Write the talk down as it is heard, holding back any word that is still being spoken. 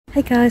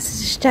Hey guys,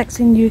 this is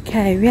Jackson UK.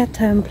 We're at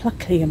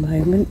Pluckley a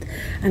moment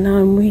and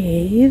I'm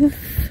with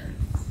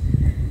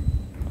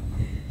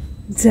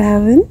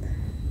Darren,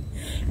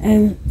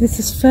 and this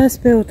is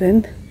first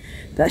building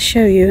that I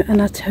show you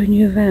and I'll turn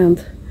you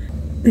around.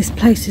 This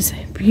place is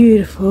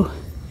beautiful.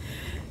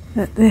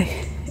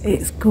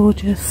 It's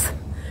gorgeous.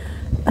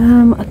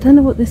 I don't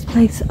know what this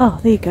place, oh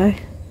there you go.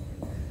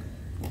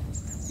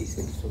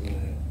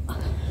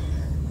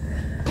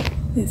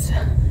 It's,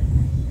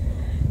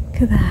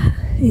 look at that.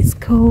 It's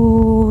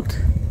called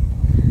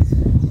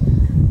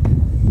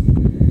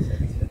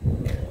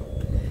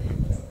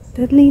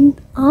Deadly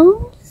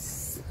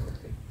Arms?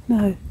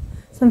 No,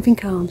 something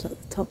Arms at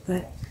the top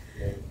there.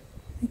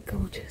 It's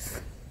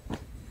gorgeous.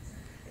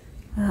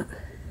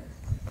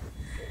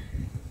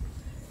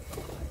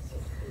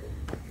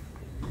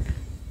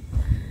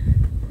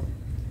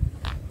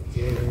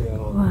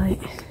 Right.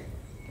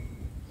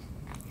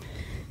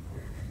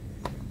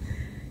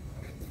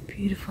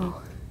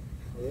 Beautiful.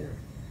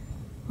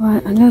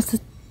 Right, I'm going to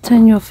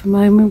turn you off a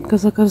moment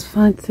because I've got to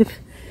find the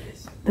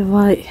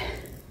right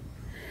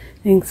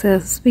thing, so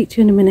I'll speak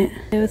to you in a minute.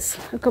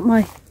 I've got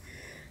my,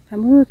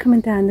 when we were coming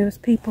down there was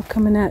people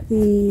coming out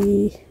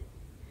the,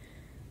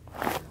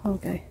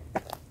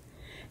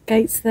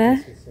 gates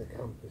there.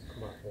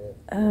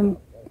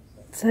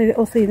 So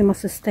obviously they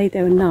must have stayed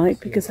there at night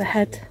because they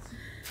had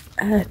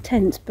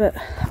tents, but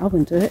I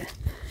wouldn't do it.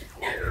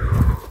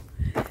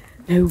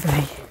 No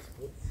way.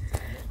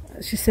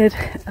 She said,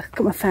 I've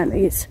got my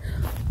family, it's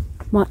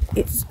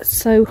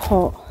so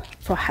hot,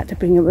 so I had to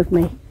bring it with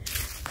me.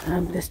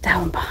 There's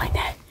Darren behind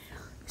there.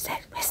 He said,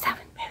 where's Darren?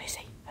 Where is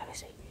he? Where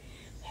is he?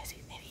 Where is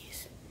he? There he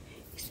is.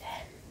 He's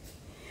there.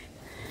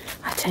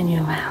 I'll turn you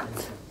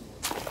around.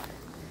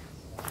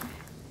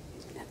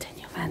 I'll turn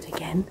you around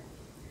again.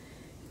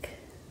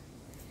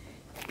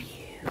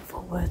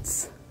 Beautiful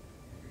woods.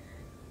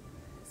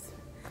 It's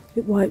a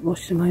bit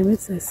whitewashed at the moment,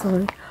 so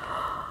sorry.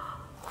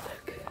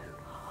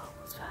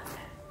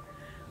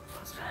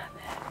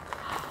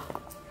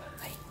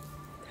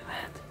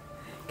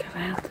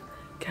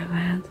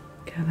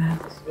 Go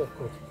round.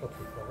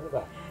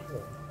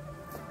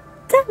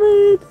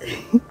 David!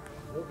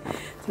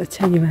 So I'll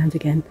turn you around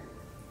again.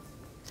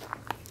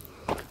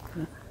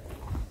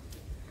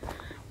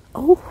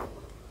 Oh!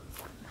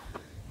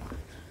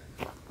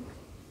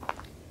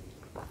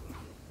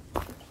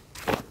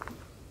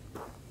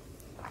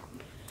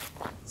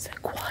 So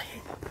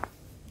quiet.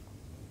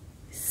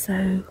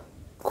 So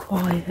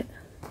quiet.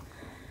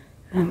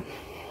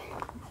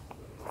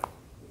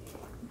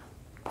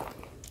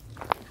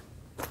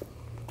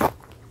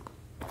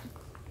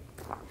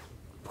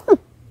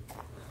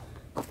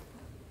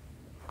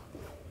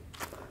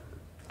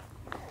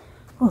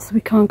 Also,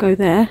 we can't go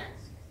there.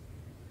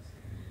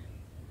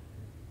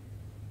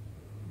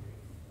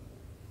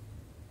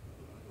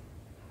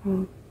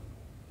 Now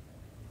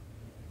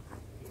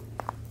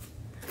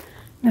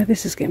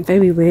this is getting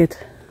very weird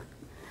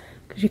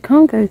because you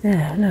can't go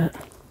there. Look,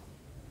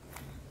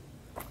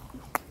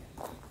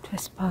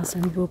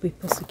 trespassing will be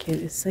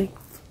prosecuted. See,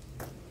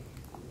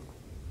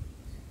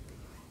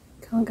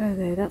 can't go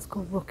there. That's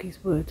called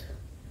Rocky's Wood.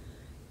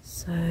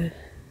 So,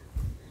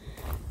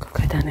 got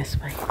to go down this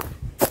way.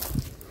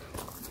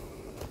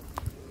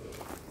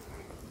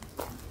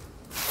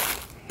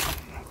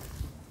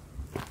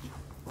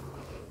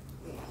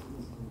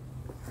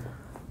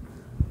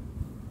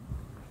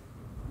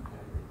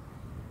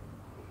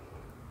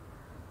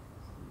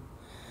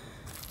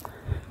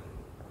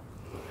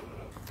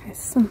 There's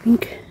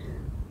something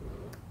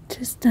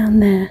just down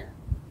there,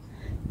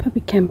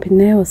 probably camping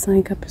there or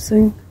something, I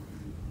presume,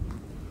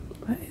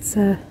 but it's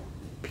a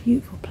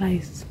beautiful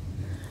place.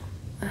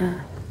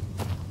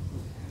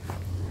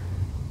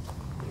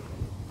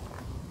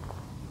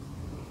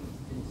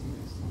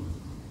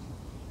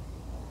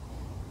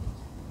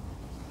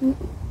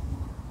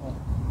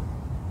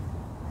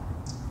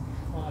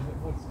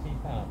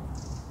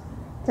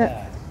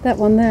 That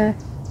one there.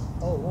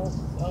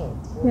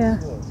 Yeah.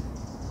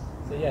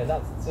 So yeah,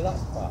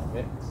 that's part of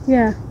it.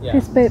 Yeah.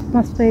 This bit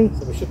must be.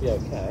 So we should be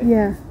okay.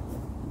 Yeah.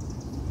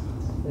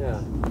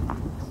 Yeah.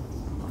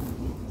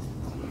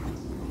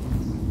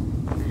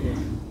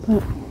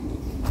 But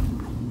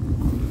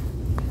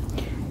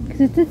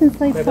because it didn't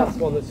say. Maybe that's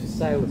one that's for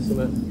sale or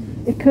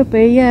something. It could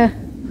be, yeah.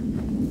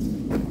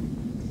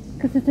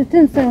 Because it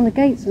didn't say on the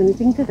gates or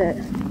anything, did it?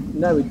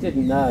 No, it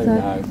didn't. No, so,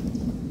 no. I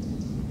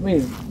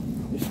mean,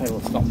 if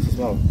anyone stops as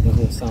well, there's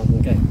no sound on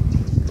the gate.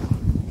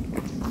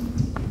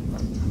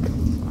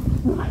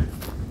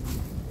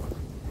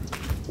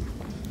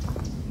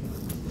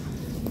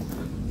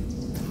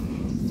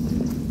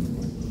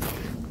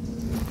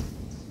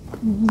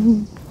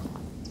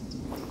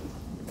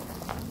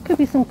 Could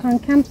be some kind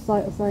of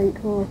campsite or something,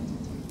 or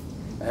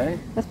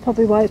that's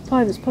probably why it's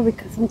private. It's probably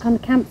some kind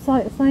of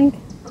campsite or something.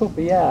 Could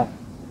be, yeah.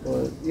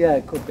 Or, yeah,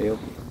 it could be.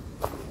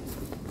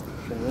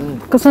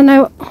 Because I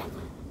know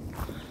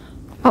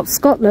up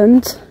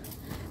Scotland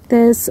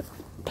there's a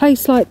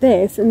place like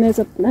this, and there's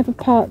another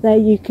part there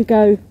you could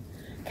go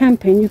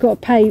camping, you've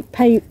got to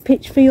pay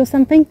pitch fee or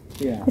something.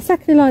 Yeah.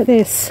 Exactly like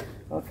this.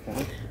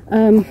 Okay.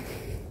 And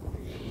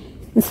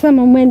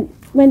someone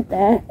went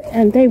there,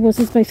 and they was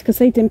basically because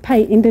they didn't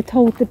pay, and they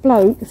told the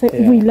bloke, so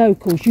we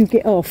locals, you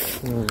get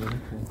off.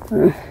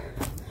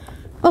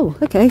 Oh,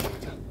 okay.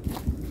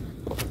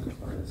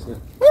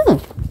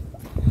 Oh.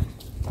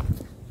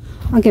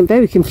 I'm getting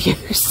very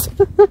confused.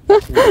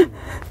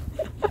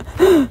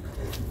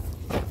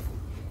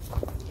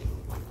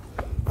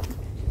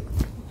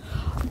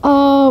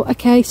 Oh,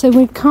 okay, so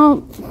we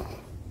can't...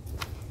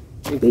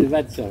 Into the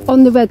red zone.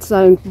 On the red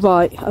zone,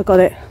 right, I got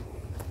it.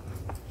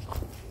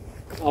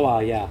 Oh,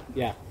 well, yeah.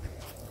 Yeah,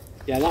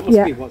 that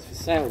must be what's for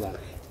sale then.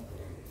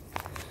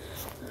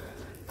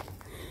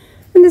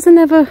 And there's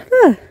another...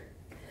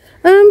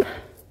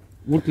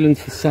 Woodland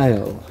for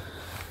sale.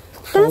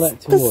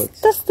 That's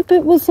the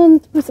bit was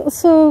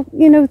so,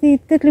 you know, the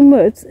Diddling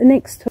Woods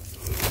next to...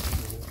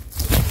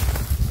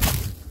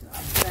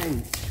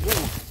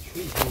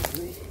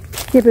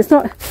 Yeah, but it's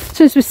not, as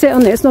soon as we sit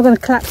on it, it's not going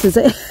to collapse, is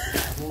it?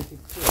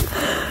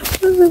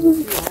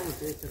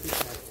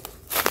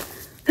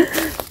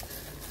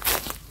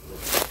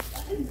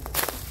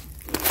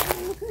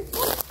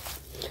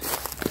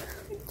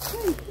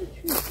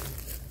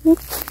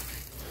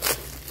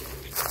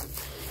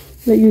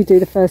 Let you do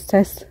the first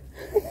test.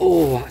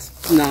 Oh,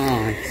 that's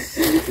nice.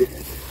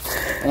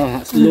 Oh,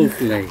 that's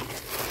lovely.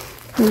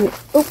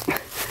 Oh,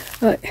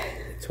 right.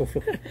 Tough.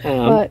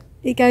 Right,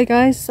 here you go,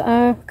 guys.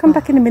 Come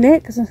back in a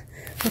minute because I'm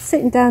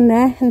sitting down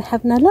there and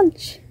having our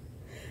lunch.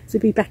 So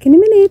be back in a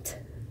minute.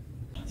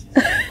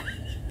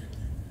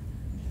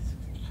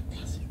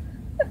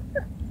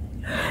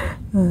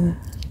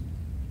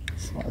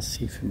 That's what I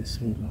see from the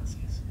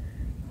sunglasses.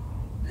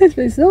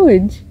 It's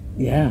orange.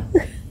 Yeah.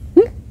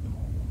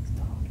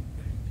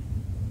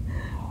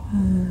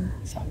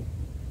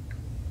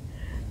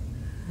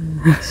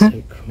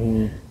 So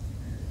cool.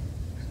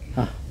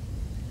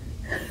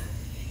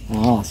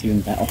 Oh, that's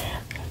even better.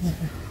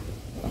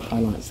 It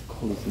highlights the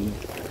colours in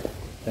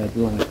the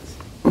lights.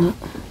 Look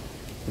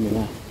at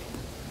that.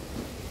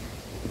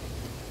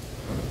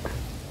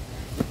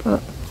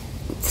 But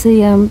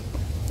see, I'll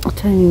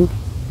tell you.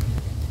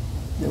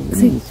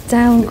 See,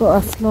 Darren got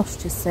us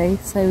lost, you see,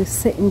 so we're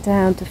sitting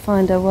down to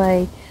find our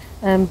way.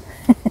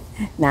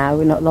 No,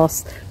 we're not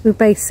lost. We're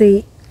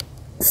basically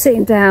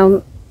sitting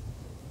down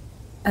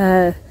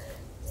the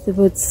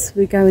woods.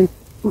 We're going,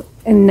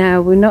 and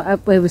now we're not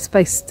up where we're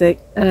supposed to,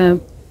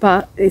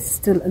 but it's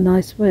still a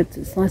nice wood.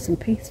 It's nice and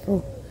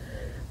peaceful,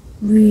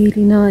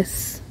 really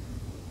nice.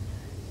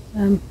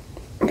 I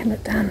can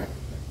look down.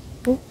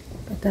 Oh,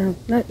 go down.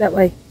 No, that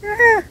way.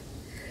 Ah!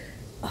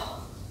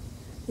 Oh,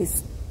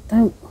 it's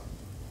don't.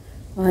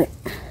 Right,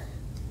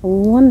 I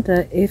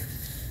wonder if...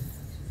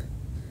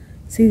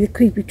 See the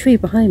creepy tree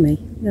behind me?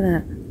 Look at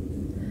that.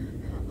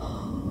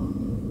 Oh,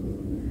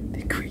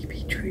 the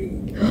creepy tree.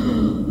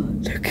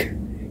 Look,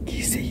 can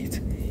you see it?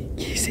 Can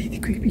you see the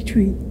creepy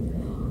tree?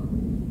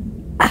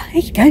 Ah,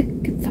 here you go.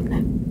 Good fun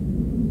now.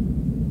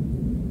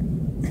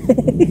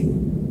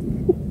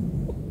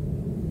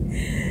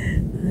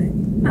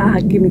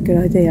 Right. Give me a good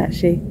idea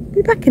actually.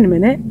 Be back in a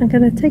minute. I'm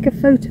going to take a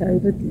photo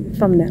with the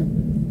thumbnail.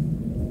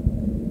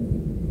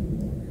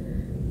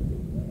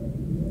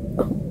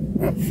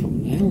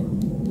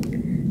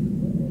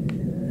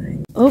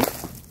 Oh,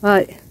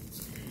 right.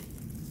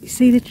 You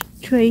see the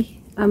tree?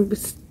 I'm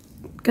just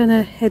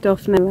gonna head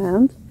off and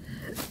around.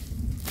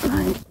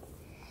 Right.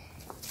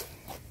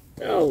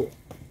 Oh,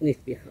 needs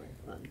to be high.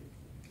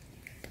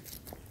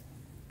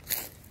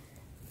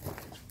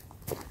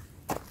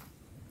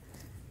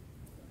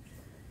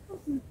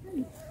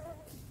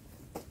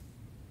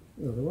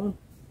 Another one?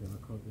 No, I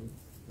can't do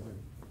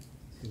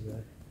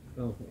it.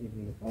 Oh, not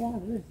even.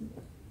 Oh, there isn't.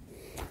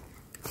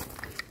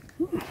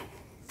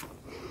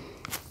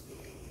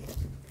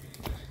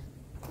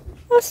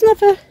 That's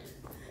another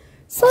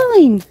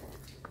sign.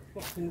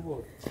 Pluckley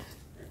Woods.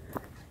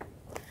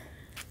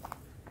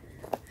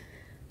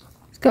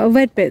 It's got a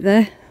red bit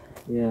there.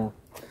 Yeah.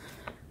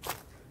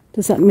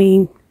 Does that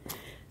mean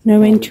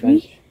no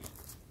entry?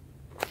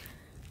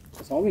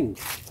 It's orange.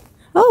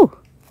 Oh.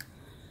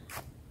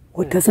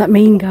 What does that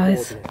mean,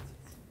 guys? Here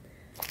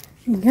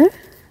you go.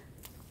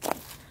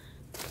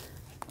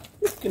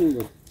 Pluckley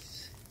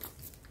Woods.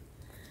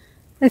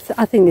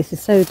 I think this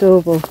is so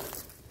adorable.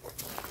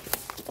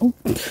 Oh,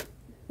 that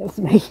was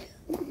me.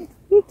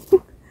 It's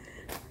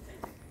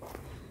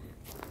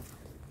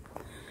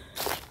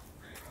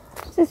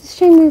just a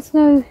shame there's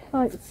no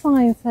like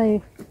sign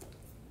say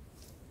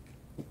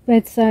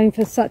red zone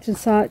for such and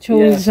such,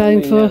 or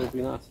zone for. Would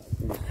be nice,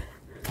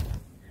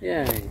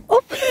 yeah.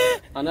 Oh.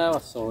 I know, I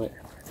saw it.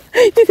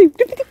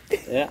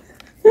 Yeah.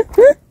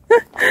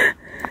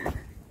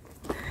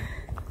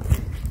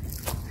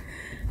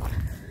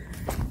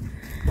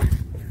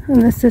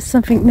 Unless there's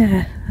something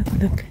there.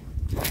 Have a look.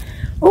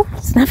 Oh,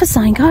 it's another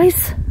sign,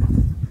 guys.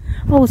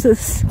 Oh, it's the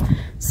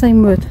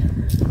same wood.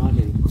 I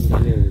didn't come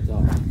down here in the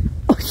dark.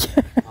 Oh,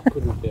 yeah. I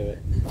couldn't do it.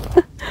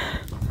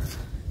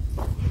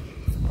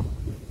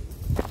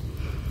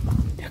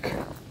 Look.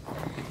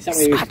 It's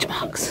scratch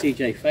marks.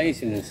 CJ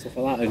phasing and stuff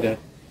like that,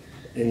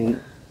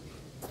 and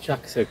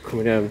Jack said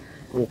coming home,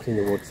 walking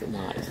in the woods at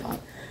night, it's like,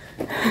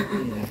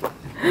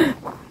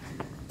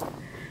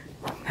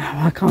 No,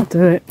 I can't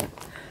do it.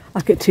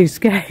 I get too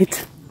scared.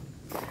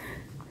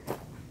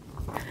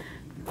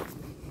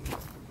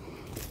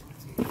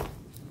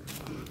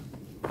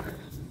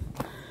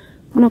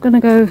 I'm not going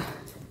to go.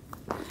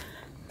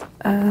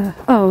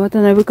 Oh, I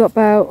don't know. We've got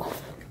about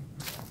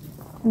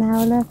an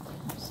hour left.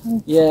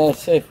 So. Yeah,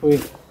 so if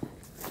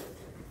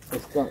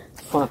it's like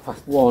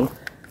 1:05,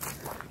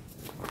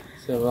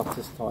 so we'll have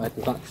to start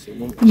heading back soon,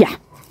 won't we? Yeah.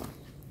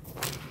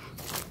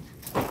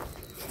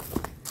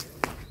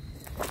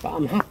 But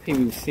I'm happy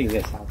we've seen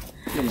this out,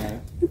 you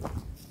know.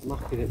 I'm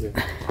happy that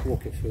we're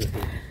walking through it.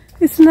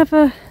 It's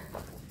another.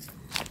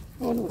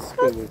 Oh, no,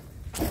 squirrel.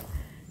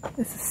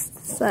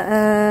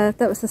 That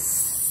was the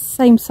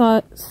same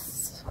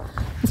size.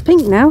 It's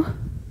pink now.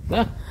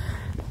 Yeah.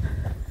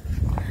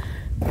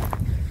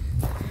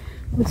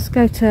 Let's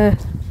go to.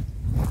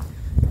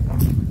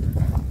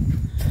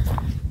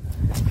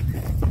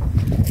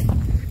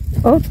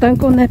 Oh, don't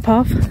go on their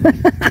path.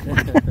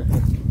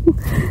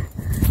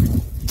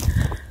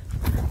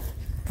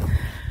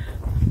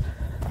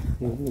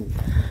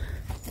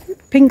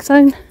 Pink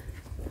zone.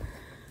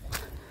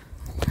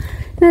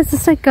 As I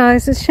said,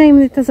 guys, it's a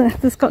shame it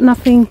doesn't. It's got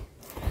nothing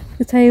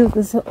to tell you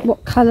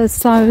what colour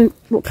zone.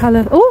 What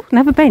colour? Oh,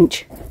 another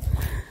bench.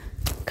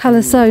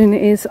 Colour zone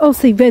it is.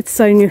 Obviously, red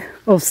zone.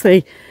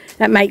 Obviously,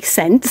 that makes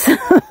sense.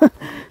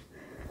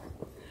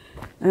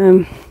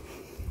 But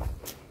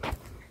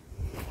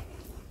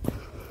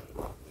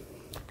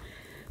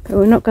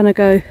we're not going to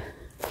go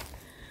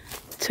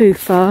too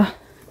far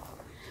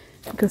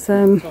because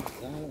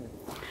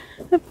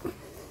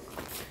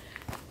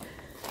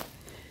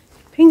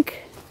pink.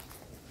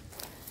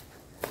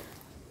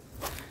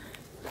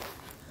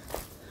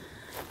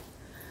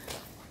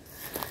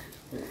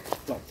 It's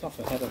blocked off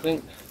ahead, I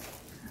think.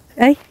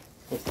 Eh?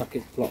 Looks like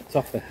it's blocked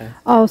off ahead.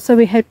 Oh, so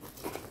we head.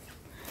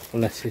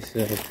 Unless it's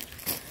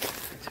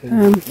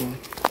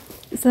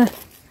It's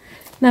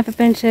another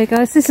bench here,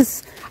 guys. This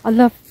is. I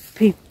love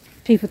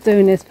people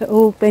doing this. Put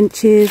all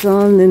benches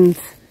on, and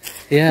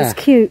yeah, it's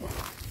cute.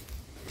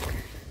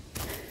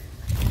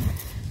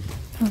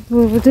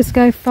 We'll just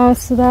go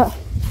fast to that.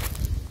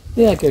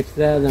 Yeah, go to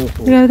there, then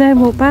we'll go there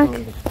and walk back.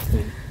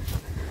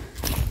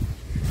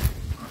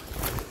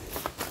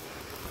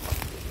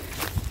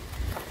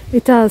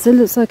 It does. It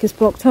looks like it's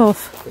blocked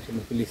off. But it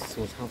must be Lisa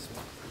Saw's house.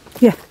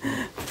 Yeah.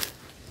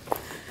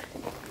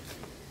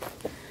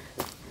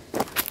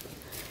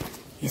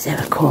 Is there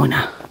a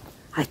corner?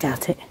 I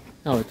doubt it.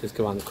 Oh, it does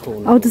go around the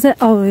corner. Oh, does it?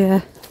 Oh,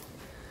 yeah.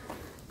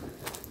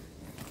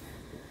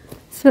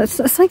 So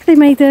it's like they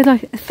made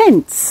like a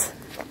fence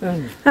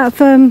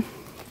out of Oh,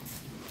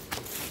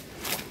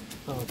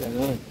 I don't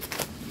know.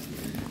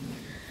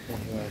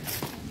 Anyway.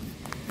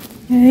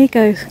 There you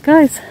go,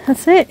 guys.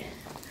 That's it. I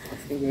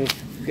think we'll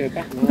go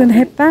back now. We're gonna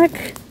head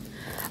back.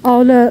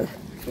 Oh look,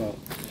 Well,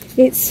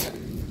 it's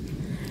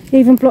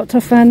even blocked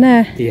off around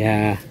there.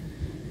 yeah,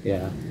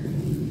 yeah.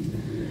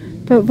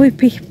 But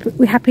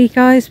we're happy,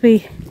 guys.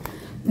 We're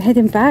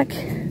heading back.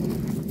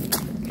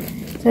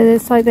 So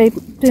it's like they're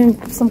doing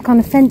some kind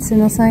of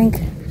fencing or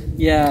something.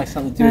 Yeah, it's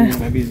like they're doing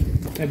maybe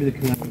they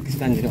can have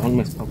extended it on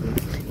most probably.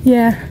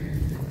 Yeah.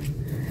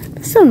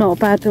 But still not a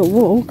bad little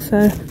walk,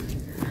 so.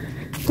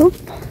 Oop.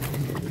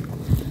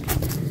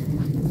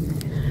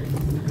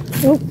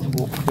 Oop.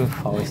 Walk through a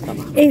forest.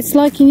 It's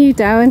liking you,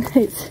 Darren.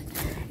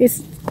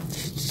 It's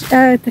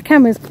the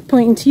camera's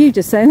pointing to you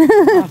just then.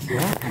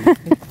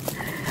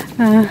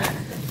 Turn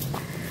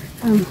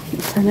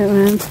it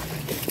around.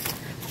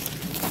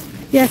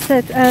 Yes,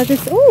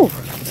 this. Oh,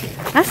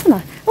 that's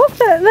nice. Oh,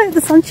 look,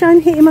 the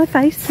sunshine hitting my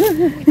face.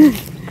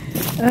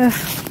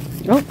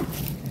 Oh,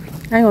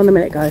 hang on a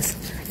minute, guys.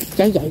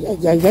 Yay! There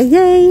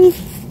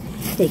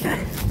you go.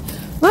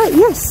 Right,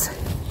 yes.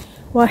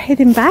 We're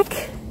heading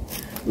back.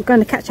 We're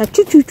going to catch our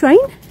choo-choo train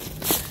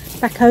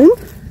back home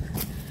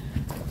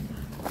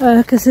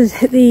because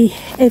it's every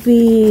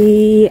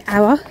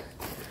hour.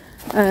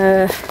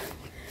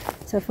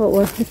 So I thought,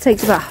 well, it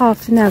takes about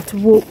half an hour to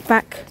walk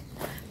back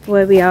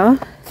where we are.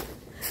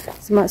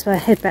 So might as well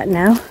head back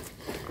now.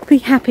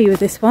 Pretty happy with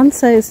this one,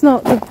 so it's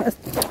not. No,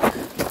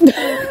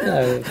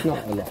 it's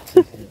not a lot.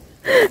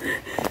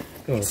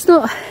 It's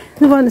not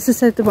the one, as I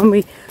said, the one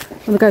we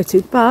want to go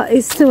to, but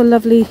it's still a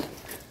lovely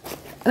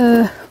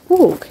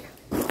walk.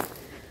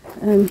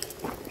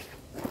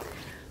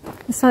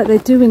 It's like they're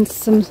doing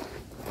some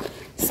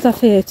stuff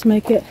here to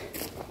make it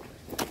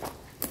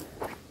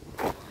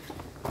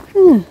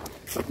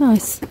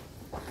nice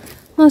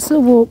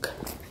little walk.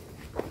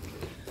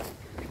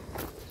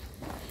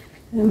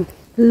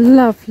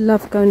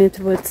 Love going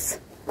into woods.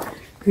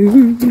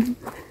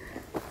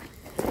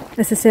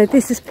 As I said,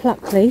 this is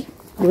Pluckley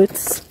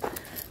Woods.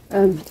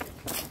 The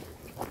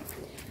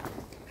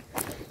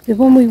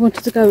one we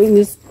wanted to go in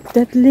is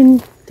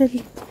Deadlin.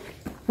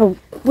 Oh,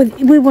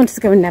 we wanted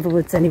to go in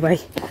Netherwoods anyway,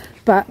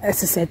 but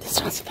as I said,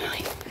 this one's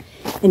fine,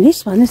 and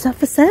this one is up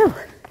for sale.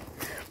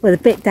 well, the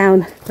bit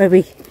down where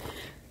we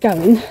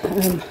going.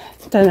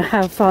 Don't know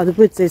how far the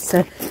woods is,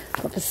 so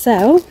got for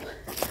sale.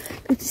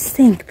 But just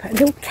think, put a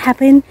little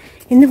cabin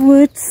in the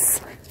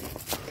woods.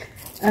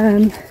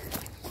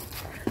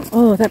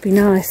 Oh, that'd be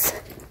nice.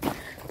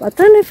 But I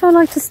don't know if I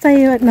like to stay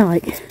here at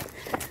night,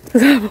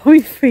 because I'll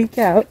probably freak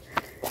out.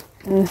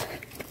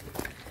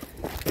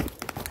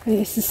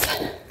 It's just,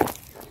 I'm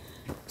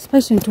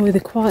supposed to enjoy the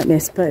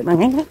quietness, but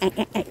I'm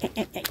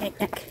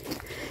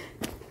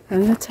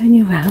going to turn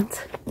you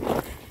around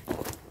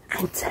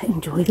and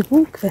enjoy the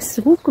walk. Rest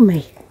of the walk with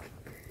me.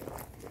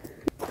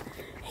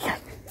 Here you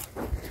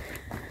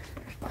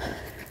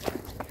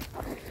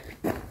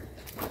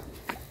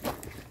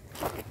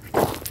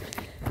go.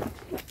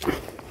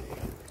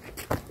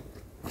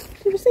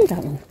 Did we see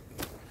that one?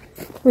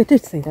 We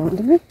did see that one,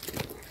 didn't we?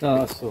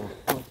 No, I saw.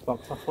 What's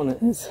boxed off on it?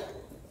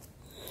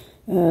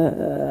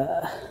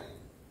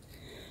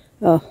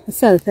 Oh, it's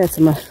there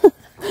somewhere.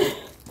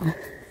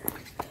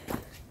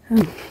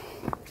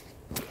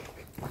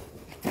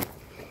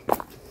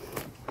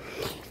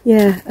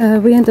 Yeah,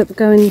 we end up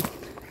going.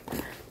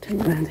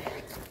 Turn around here.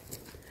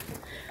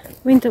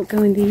 We end up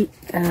going the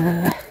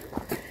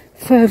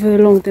further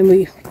along than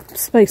we were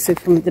supposed to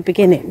from the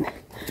beginning.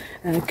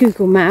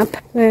 Google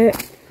Map, we're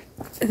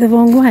the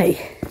wrong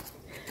way,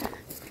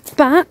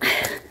 but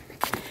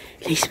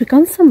at least we've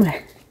gone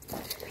somewhere.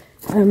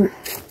 And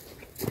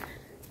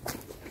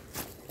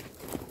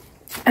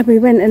we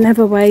went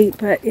another way,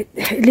 but it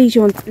led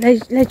you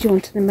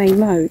onto the main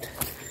road.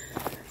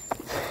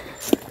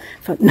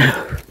 But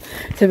no,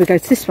 so we go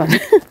to this one.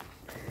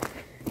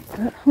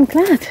 But I'm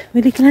glad,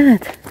 really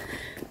glad.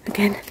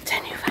 Again,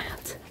 turn you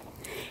around.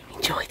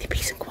 Enjoy the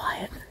peace and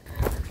quiet.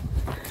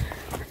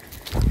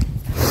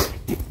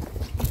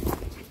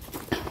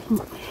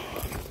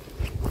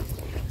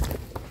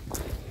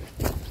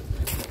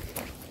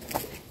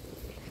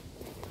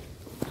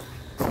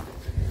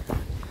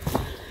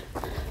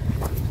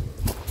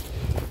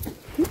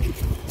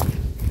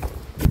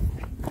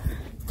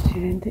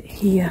 End it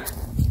here.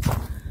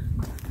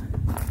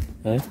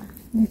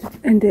 Need to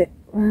end it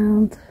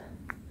round.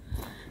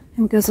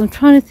 Because I'm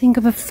trying to think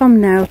of a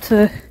thumbnail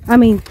to, I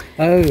mean,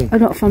 not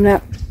a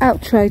thumbnail,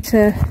 outro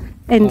to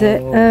end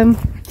it.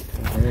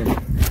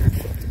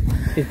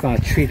 It's by a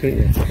tree, don't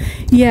you?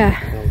 Yeah.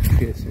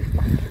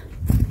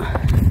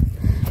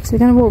 So we're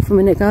going to walk for a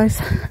minute, guys.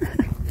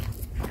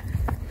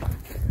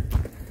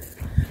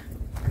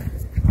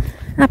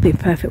 That'd be a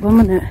perfect one,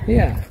 wouldn't it?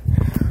 Yeah.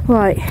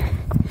 Right.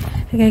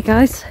 Okay,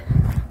 guys.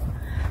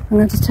 I'm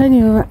going to turn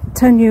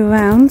you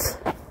around.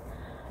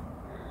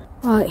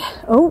 Right.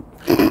 Oh.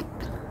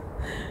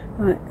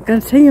 Right. I'm going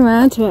to turn you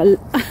around to a...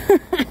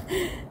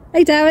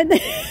 Hey, Darren.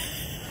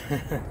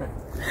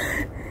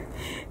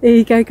 There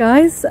you go,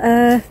 guys.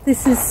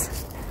 This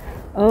is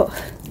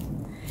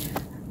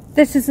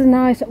a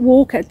nice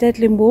walk at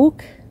Deadland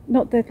Walk.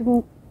 Not Deadland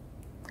Walk.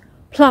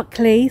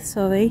 Pluckley,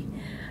 sorry.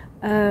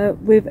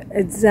 With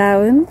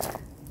Darren.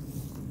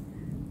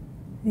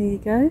 There you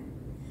go.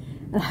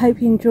 I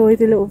hope you enjoyed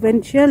the little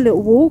venture,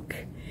 little walk,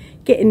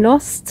 getting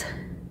lost.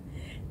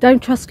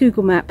 Don't trust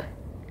Google Map.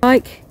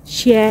 Like,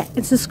 share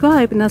and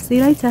subscribe, and I'll see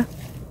you later.